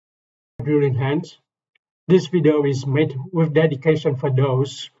drilling hands. This video is made with dedication for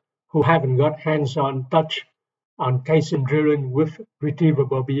those who haven't got hands-on touch on casing drilling with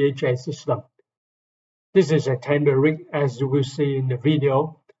Retrievable BHA system. This is a tender rig, as you will see in the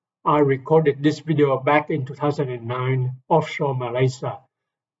video. I recorded this video back in 2009 offshore Malaysia.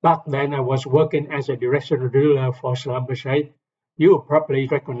 Back then I was working as a directional driller for Schlumberger. You will probably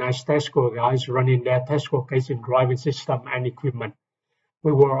recognize Tesco guys running their Tesco casing driving system and equipment.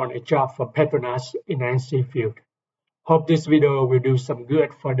 We were on a job for Petronas in Angsi field. Hope this video will do some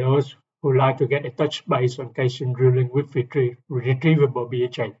good for those who like to get a touch base on casing drilling with Retrievable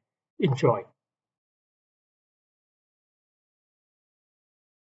BHA. Enjoy.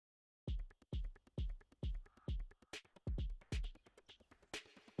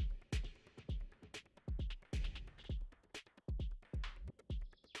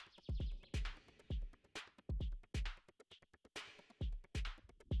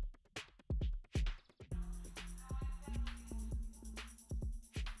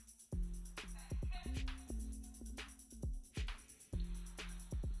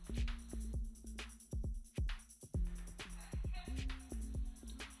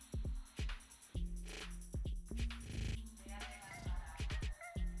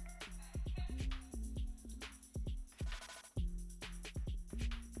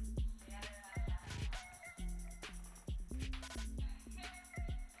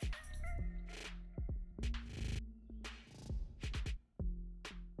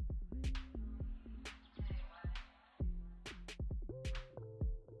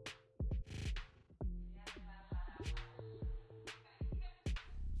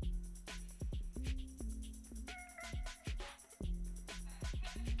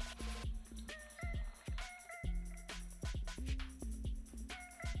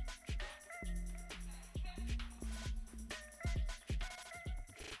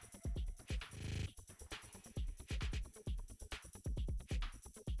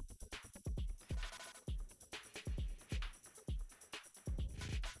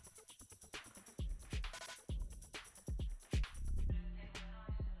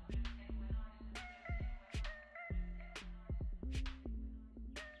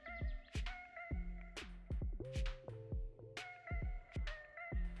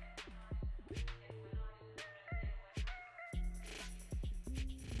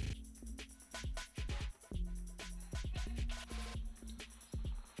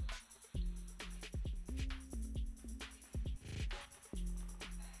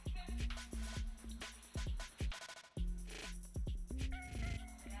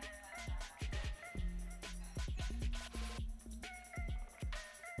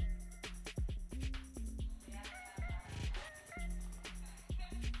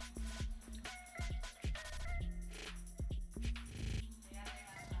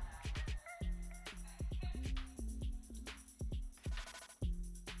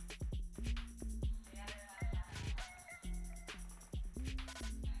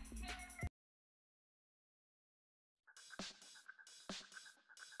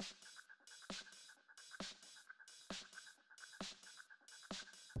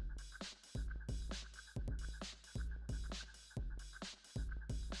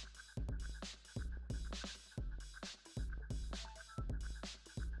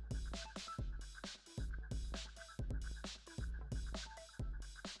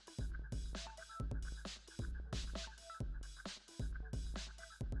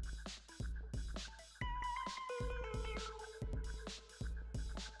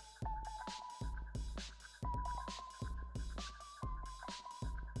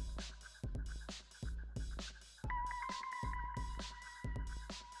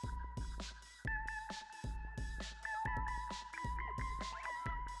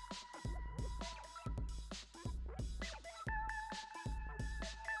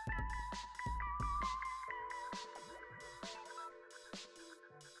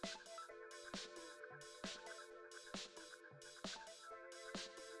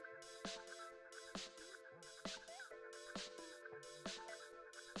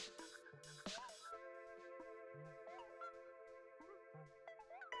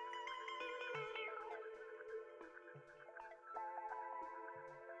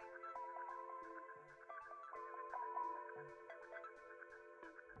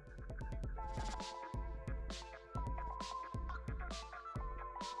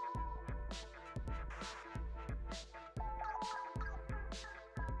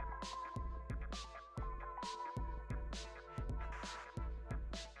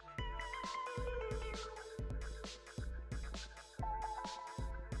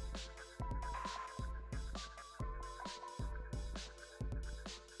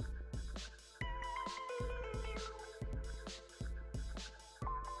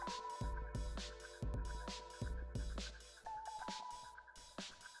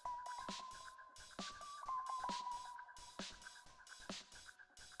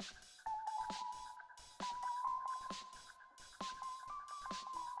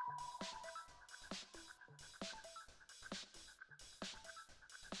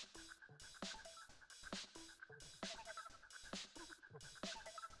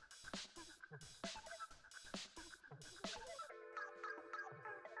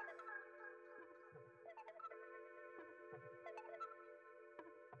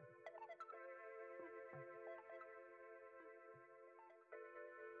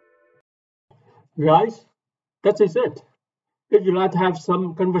 Guys, that is it. If you'd like to have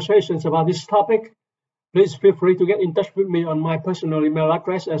some conversations about this topic, please feel free to get in touch with me on my personal email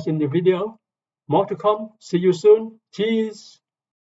address as in the video. More to come. See you soon. Cheers.